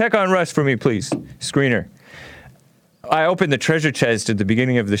feedback. Check on Russ for me, please. Screener. I opened the treasure chest at the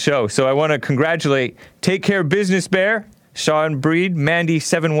beginning of the show, so I want to congratulate Take Care Business Bear, Sean Breed,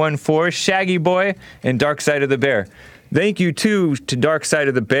 Mandy714, Shaggy Boy, and Dark Side of the Bear. Thank you, too, to Dark Side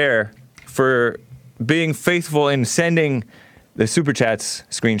of the Bear for being faithful in sending the Super Chats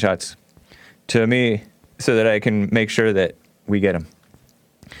screenshots to me so that I can make sure that we get them.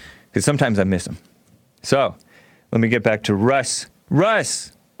 Because sometimes I miss them. So, let me get back to Russ.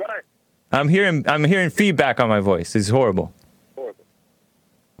 Russ! I'm hearing feedback on my voice. This is horrible. All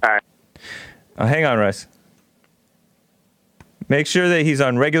right. Hang on, Russ. Make sure that he's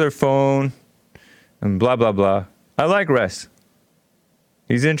on regular phone and blah, blah, blah. I like Russ.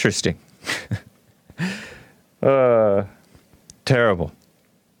 He's interesting. Terrible.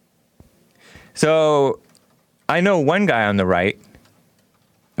 So, I know one guy on the right,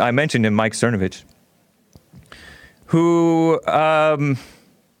 I mentioned him, Mike Cernovich, who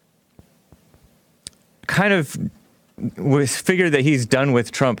kind of figured that he's done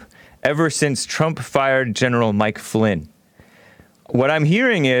with Trump ever since Trump fired General Mike Flynn. What I'm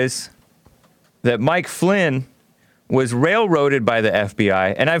hearing is that Mike Flynn was railroaded by the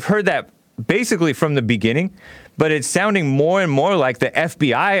FBI, and I've heard that basically from the beginning, but it's sounding more and more like the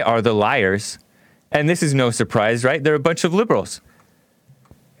FBI are the liars. And this is no surprise, right? They're a bunch of liberals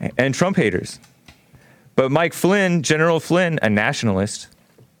and Trump haters. But Mike Flynn, General Flynn, a nationalist,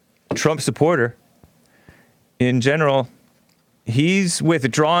 Trump supporter, in general, he's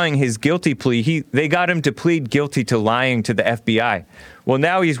withdrawing his guilty plea. They got him to plead guilty to lying to the FBI. Well,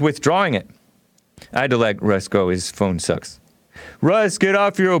 now he's withdrawing it. I had to let Russ go. His phone sucks. Russ, get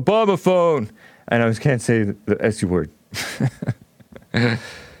off your Obama phone. And I can't say the S word.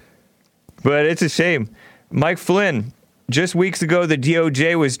 But it's a shame. Mike Flynn, just weeks ago, the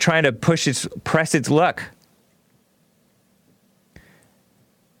DOJ was trying to press its luck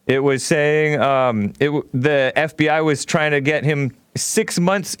It was saying the FBI was trying to get him 6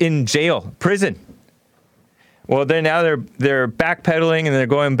 months in jail, prison. Well, now they're backpedaling and they're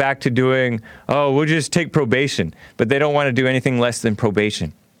going back to doing, we'll just take probation. But they don't want to do anything less than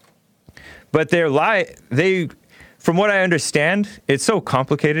probation. But from what I understand, it's so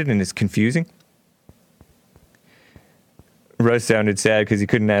complicated and it's confusing. Russ sounded sad because he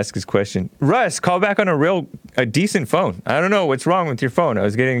couldn't ask his question. Russ, call back on a decent phone. I don't know what's wrong with your phone. I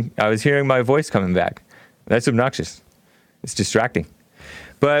was hearing my voice coming back. That's obnoxious. It's distracting.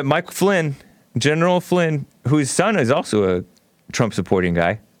 But Mike Flynn, General Flynn, whose son is also a Trump supporting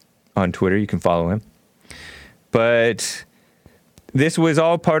guy on Twitter, you can follow him. But this was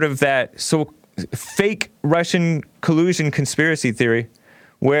all part of that fake Russian collusion conspiracy theory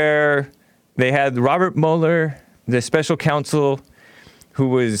where they had Robert Mueller, the special counsel who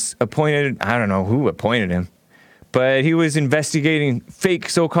was appointed, I don't know who appointed him, but he was investigating fake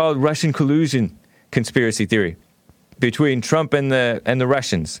so-called Russian collusion conspiracy theory between Trump and the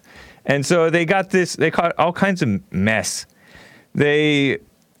Russians. And so they caught all kinds of mess. They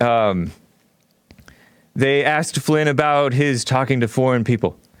asked Flynn about his talking to foreign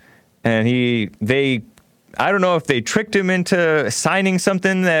people. And I don't know if they tricked him into signing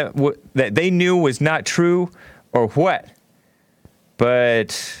something that they knew was not true or what.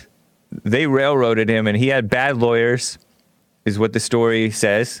 But they railroaded him, and he had bad lawyers, is what the story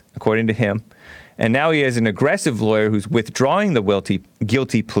says, according to him. And now he has an aggressive lawyer who's withdrawing the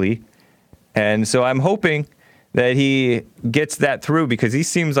guilty plea. And so I'm hoping that he gets that through because he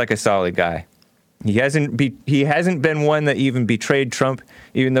seems like a solid guy. He hasn't been one that even betrayed Trump,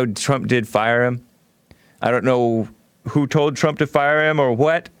 even though Trump did fire him. I don't know who told Trump to fire him or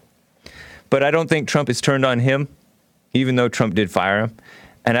what, but I don't think Trump has turned on him, even though Trump did fire him.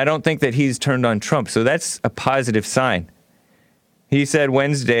 And I don't think that he's turned on Trump, so that's a positive sign. He said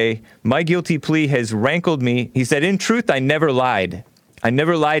Wednesday, my guilty plea has rankled me. He said, in truth, I never lied. I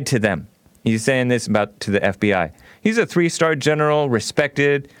never lied to them. He's saying this to the FBI. He's a 3-star general,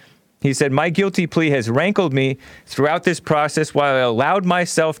 respected. He said, my guilty plea has rankled me throughout this process while I allowed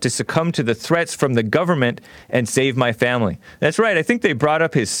myself to succumb to the threats from the government and save my family. That's right. I think they brought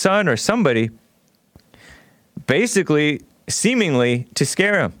up his son or somebody, basically, seemingly, to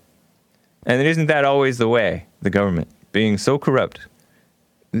scare him. And isn't that always the way, the government, being so corrupt?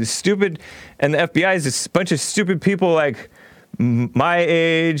 The stupid, and the FBI is a bunch of stupid people like my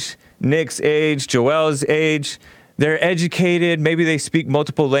age, Nick's age, Joel's age. They're educated. Maybe they speak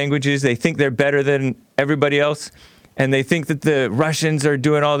multiple languages. They think they're better than everybody else. And they think that the Russians are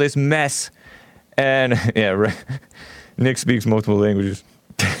doing all this mess. And, yeah, Nick speaks multiple languages.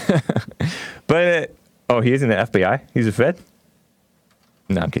 But, he is in the FBI? He's a Fed?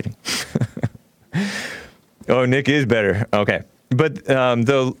 No, I'm kidding. Nick is better. Okay. But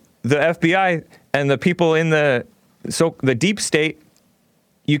the FBI and the people in the deep state,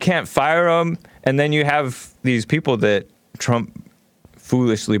 you can't fire them, and then you have these people that Trump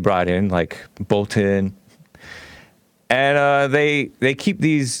foolishly brought in, like Bolton, and they keep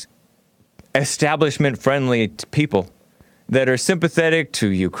these establishment-friendly people that are sympathetic to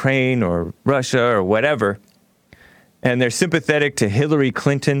Ukraine or Russia or whatever, and they're sympathetic to Hillary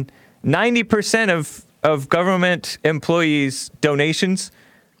Clinton. 90% of government employees' donations,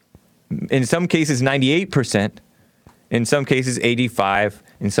 in some cases 98%, in some cases 85%,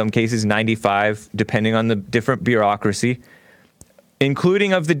 in some cases 95%, depending on the different bureaucracy,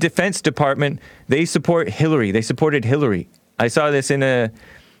 including of the Defense Department, they support Hillary. They supported Hillary. I saw this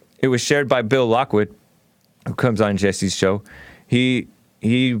it was shared by Bill Lockwood, who comes on Jesse's show. He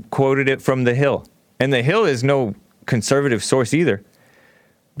quoted it from The Hill. And The Hill is no conservative source either.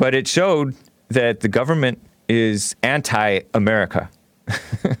 But it showed that the government is anti-America.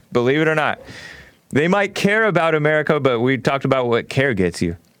 Believe it or not. They might care about America, but we talked about what care gets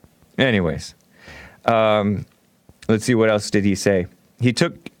you. Anyways, let's see, what else did he say? He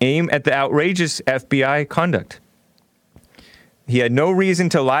took aim at the outrageous FBI conduct. He had no reason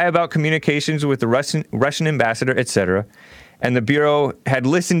to lie about communications with the Russian ambassador, etc. And the Bureau had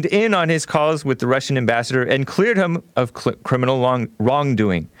listened in on his calls with the Russian ambassador and cleared him of criminal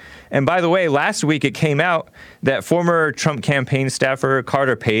wrongdoing. And by the way, last week it came out that former Trump campaign staffer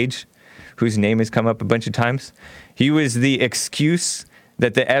Carter Page, whose name has come up a bunch of times, he was the excuse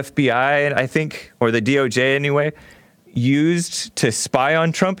that the FBI, I think, or the DOJ anyway, used to spy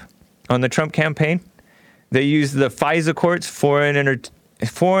on Trump, on the Trump campaign. They used the FISA courts,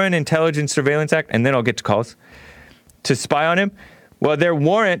 Foreign Intelligence Surveillance Act, and then I'll get to calls, to spy on him. Well, their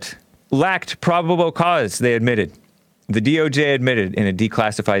warrant lacked probable cause, they admitted. The DOJ admitted in a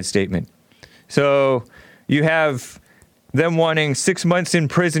declassified statement. So you have them wanting 6 months in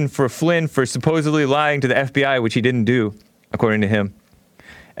prison for Flynn for supposedly lying to the FBI, which he didn't do, according to him.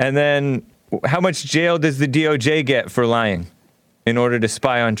 And then how much jail does the DOJ get for lying in order to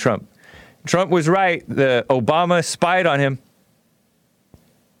spy on Trump? Trump was right. The Obama spied on him.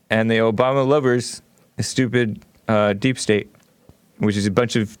 And the Obama lovers, a stupid deep state, which is a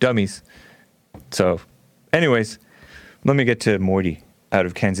bunch of dummies. So, anyways, let me get to Morty out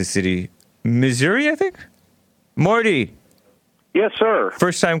of Kansas City, Missouri, I think? Morty. Yes, sir.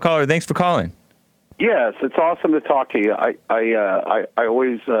 First time caller. Thanks for calling. Yes, it's awesome to talk to you. I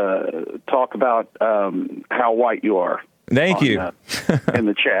always talk about how white you are. Thank you. In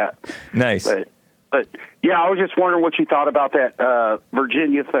the chat. Nice. But yeah, I was just wondering what you thought about that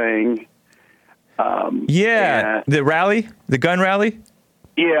Virginia thing. The rally, the gun rally.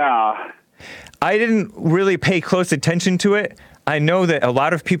 Yeah. I didn't really pay close attention to it. I know that a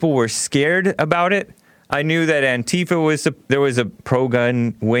lot of people were scared about it. I knew that Antifa there was a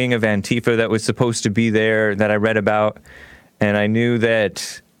pro-gun wing of Antifa that was supposed to be there that I read about. And I knew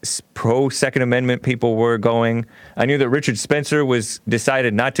that pro-Second Amendment people were going. I knew that Richard Spencer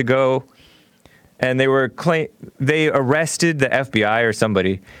decided not to go. And they arrested the FBI or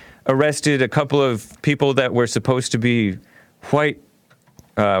somebody, arrested a couple of people that were supposed to be white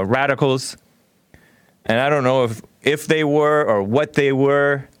radicals. And I don't know if they were or what they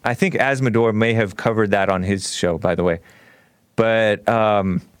were. I think Asmodor may have covered that on his show, by the way. But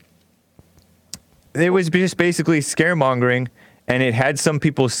it was just basically scaremongering, and it had some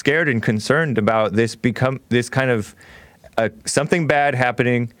people scared and concerned about this kind of something bad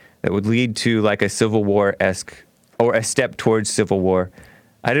happening that would lead to like a Civil War-esque or a step towards Civil War.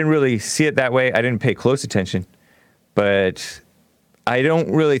 I didn't really see it that way. I didn't pay close attention, but I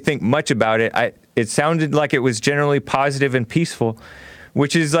don't really think much about it. It sounded like it was generally positive and peaceful,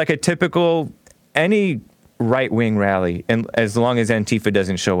 which is like a typical any right-wing rally, and as long as Antifa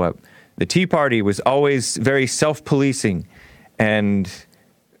doesn't show up. The Tea Party was always very self-policing and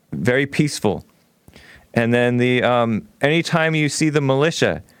very peaceful. And then anytime you see the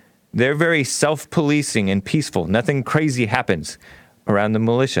militia, they're very self-policing and peaceful. Nothing crazy happens around the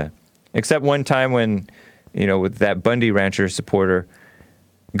militia, except one time when, with that Bundy Rancher supporter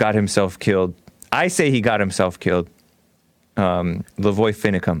got himself killed. I say he got himself killed, Lavoy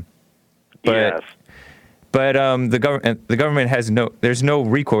Finicum. Yes. But the government there's no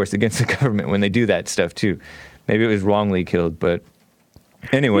recourse against the government when they do that stuff too. Maybe it was wrongly killed, but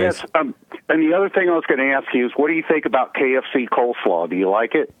anyways. Yes. And the other thing I was going to ask you is, what do you think about KFC coleslaw? Do you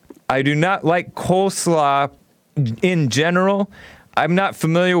like it? I do not like coleslaw in general. I'm not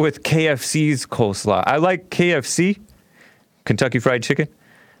familiar with KFC's coleslaw. I like KFC, Kentucky Fried Chicken.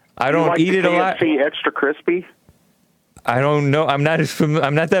 I don't eat it a lot. KFC extra crispy? I don't know. I'm not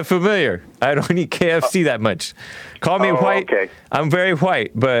that familiar. I don't eat KFC that much. Call me white. Okay. I'm very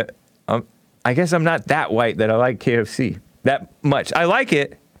white, but I guess I'm not that white that I like KFC that much. I like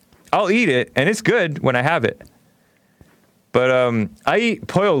it. I'll eat it, and it's good when I have it. But I eat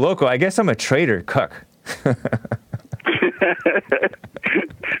Pollo Loco. I guess I'm a traitor cuck. And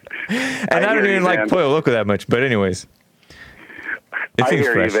I don't even like Pollo Loco that much. But anyways, it seems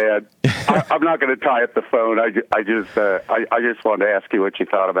fresh. You, man. I'm not going to tie up the phone. I just wanted to ask you what you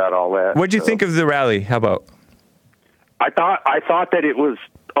thought about all that. What'd you think of the rally? How about? I thought that it was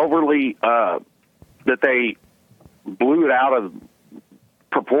overly that they blew it out of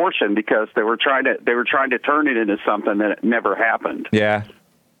proportion because they were trying to turn it into something that never happened. Yeah.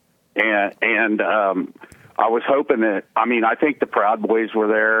 And I was hoping that, I think the Proud Boys were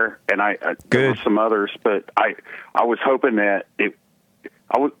there, and there were some others, but I was hoping that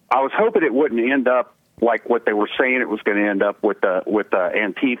I was hoping it wouldn't end up like what they were saying it was going to end up with the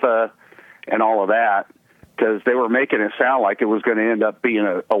Antifa and all of that, because they were making it sound like it was going to end up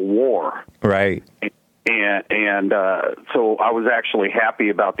being a war. Right. And so I was actually happy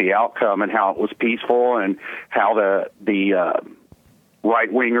about the outcome and how it was peaceful and how the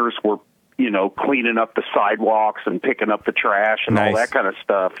right wingers were, cleaning up the sidewalks and picking up the trash and all that kind of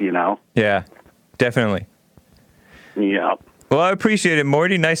stuff, Yeah, definitely. Yeah. Well, I appreciate it,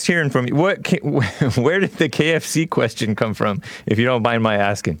 Morty. Nice hearing from you. Where did the KFC question come from, if you don't mind my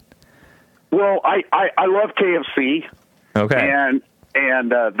asking? Well, I love KFC. Okay.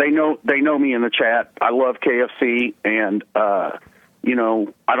 And they know me in the chat. I love KFC, and I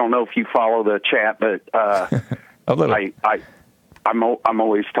don't know if you follow the chat, but a little. I'm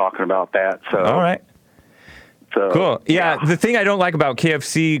always talking about that. So all right. So cool. Yeah, the thing I don't like about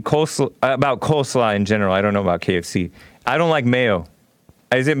KFC about coleslaw in general, I don't know about KFC. I don't like mayo.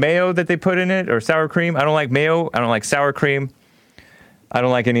 Is it mayo that they put in it or sour cream? I don't like mayo. I don't like sour cream. I don't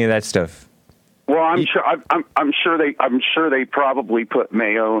like any of that stuff. Well, Well, I'm sure they probably put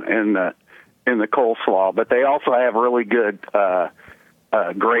mayo in the coleslaw, but they also have really good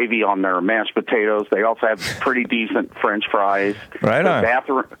gravy on their mashed potatoes. They also have pretty decent French fries. Right on.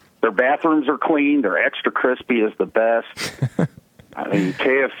 Their bathrooms are clean. Their extra crispy is the best. I mean,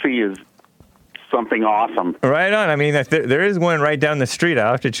 KFC is something awesome. Right on. I mean, there is one right down the street.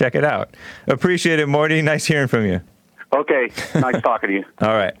 I'll have to check it out. Appreciate it, Morty. Nice hearing from you. Okay. Nice talking to you.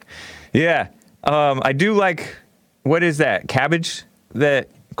 All right. Yeah. I do like, what is that? Cabbage? That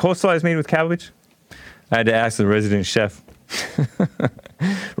coleslaw is made with cabbage? I had to ask the resident chef.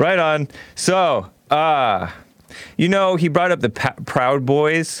 Right on. So, he brought up the Proud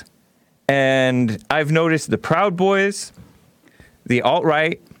Boys, and I've noticed the Proud Boys, the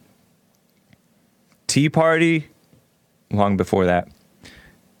alt-right, Tea Party, long before that,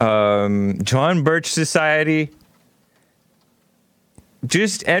 John Birch Society,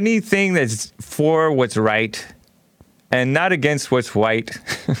 just anything that's for what's right and not against what's white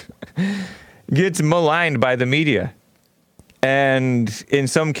gets maligned by the media. And in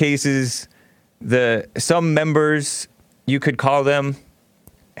some cases, some members, you could call them,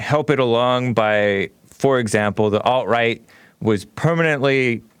 help it along by, for example, the alt-right was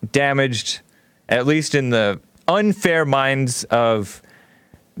permanently damaged, at least in the unfair minds of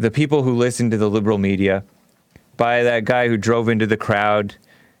the people who listen to the liberal media, by that guy who drove into the crowd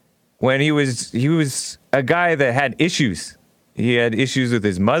when he was a guy that had issues. He had issues with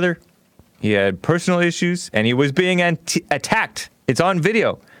his mother. He had personal issues, and he was being attacked. It's on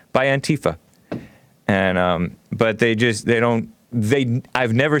video by Antifa. And but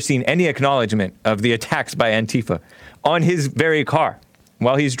I've never seen any acknowledgement of the attacks by Antifa on his very car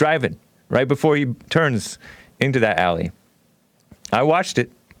while he's driving, right before he turns into that alley. I watched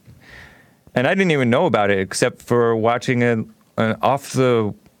it, and I didn't even know about it except for watching an off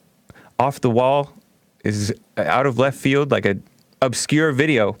the wall, is out of left field, like an obscure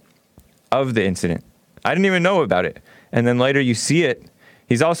video of the incident. I didn't even know about it, and then later you see it.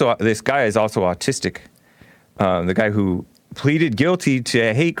 This guy is also autistic. The guy who pleaded guilty to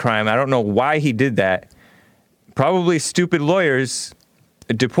a hate crime. I don't know why he did that. Probably stupid lawyers.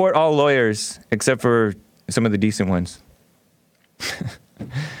 Deport all lawyers except for some of the decent ones.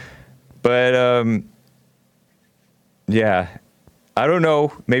 But yeah, I don't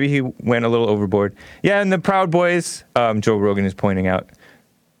know. Maybe he went a little overboard. Yeah, and the Proud Boys, Joe Rogan is pointing out,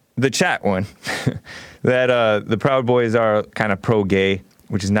 the chat one, that the Proud Boys are kind of pro-gay,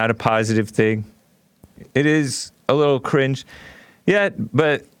 which is not a positive thing. It is a little cringe. Yeah,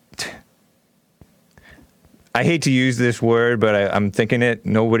 but I hate to use this word, but I'm thinking it.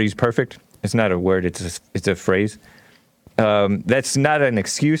 Nobody's perfect. It's not a word. It's a phrase. That's not an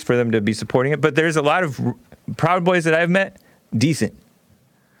excuse for them to be supporting it. But there's a lot of Proud Boys that I've met, decent.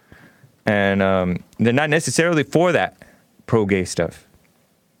 And they're not necessarily for that pro-gay stuff.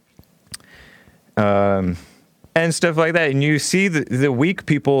 And stuff like that. And you see the weak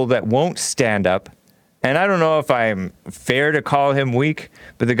people that won't stand up. And I don't know if I'm fair to call him weak,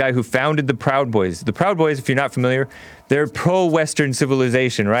 but the guy who founded the Proud Boys. The Proud Boys, if you're not familiar, they're pro-Western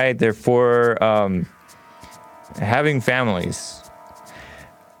civilization, right? They're for having families.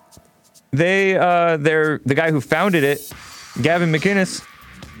 They're the guy who founded it, Gavin McInnes.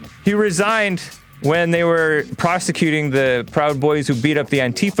 He resigned when they were prosecuting the Proud Boys who beat up the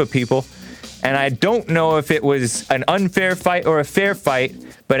Antifa people. And I don't know if it was an unfair fight or a fair fight,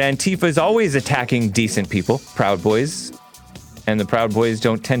 but Antifa's always attacking decent people, Proud Boys. And the Proud Boys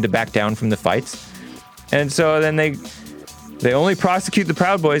don't tend to back down from the fights. And so then they only prosecute the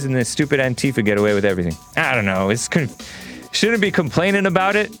Proud Boys, and the stupid Antifa get away with everything. I don't know. Shouldn't be complaining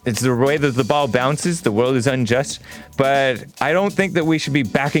about it. It's the way that the ball bounces. The world is unjust. But I don't think that we should be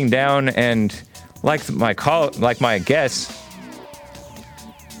backing down and, like my guess,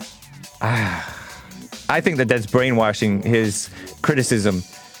 I think that that's brainwashing his criticism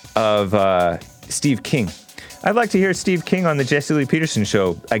of Steve King. I'd like to hear Steve King on the Jesse Lee Peterson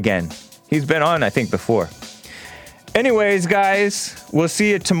show again. He's been on, I think, before. Anyways, guys, we'll see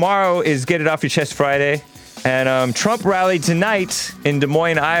you tomorrow is Get It Off Your Chest Friday. And Trump rally tonight in Des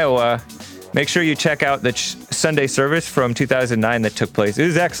Moines, Iowa. Make sure you check out the Sunday service from 2009 that took place. It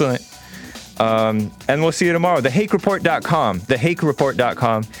was excellent. And we'll see you tomorrow. TheHakeReport.com,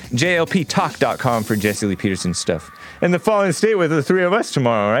 TheHakeReport.com, JLPTalk.com for Jesse Lee Peterson stuff. And the Fallen State with the three of us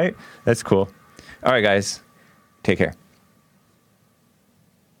tomorrow, right? That's cool. All right, guys. Take care.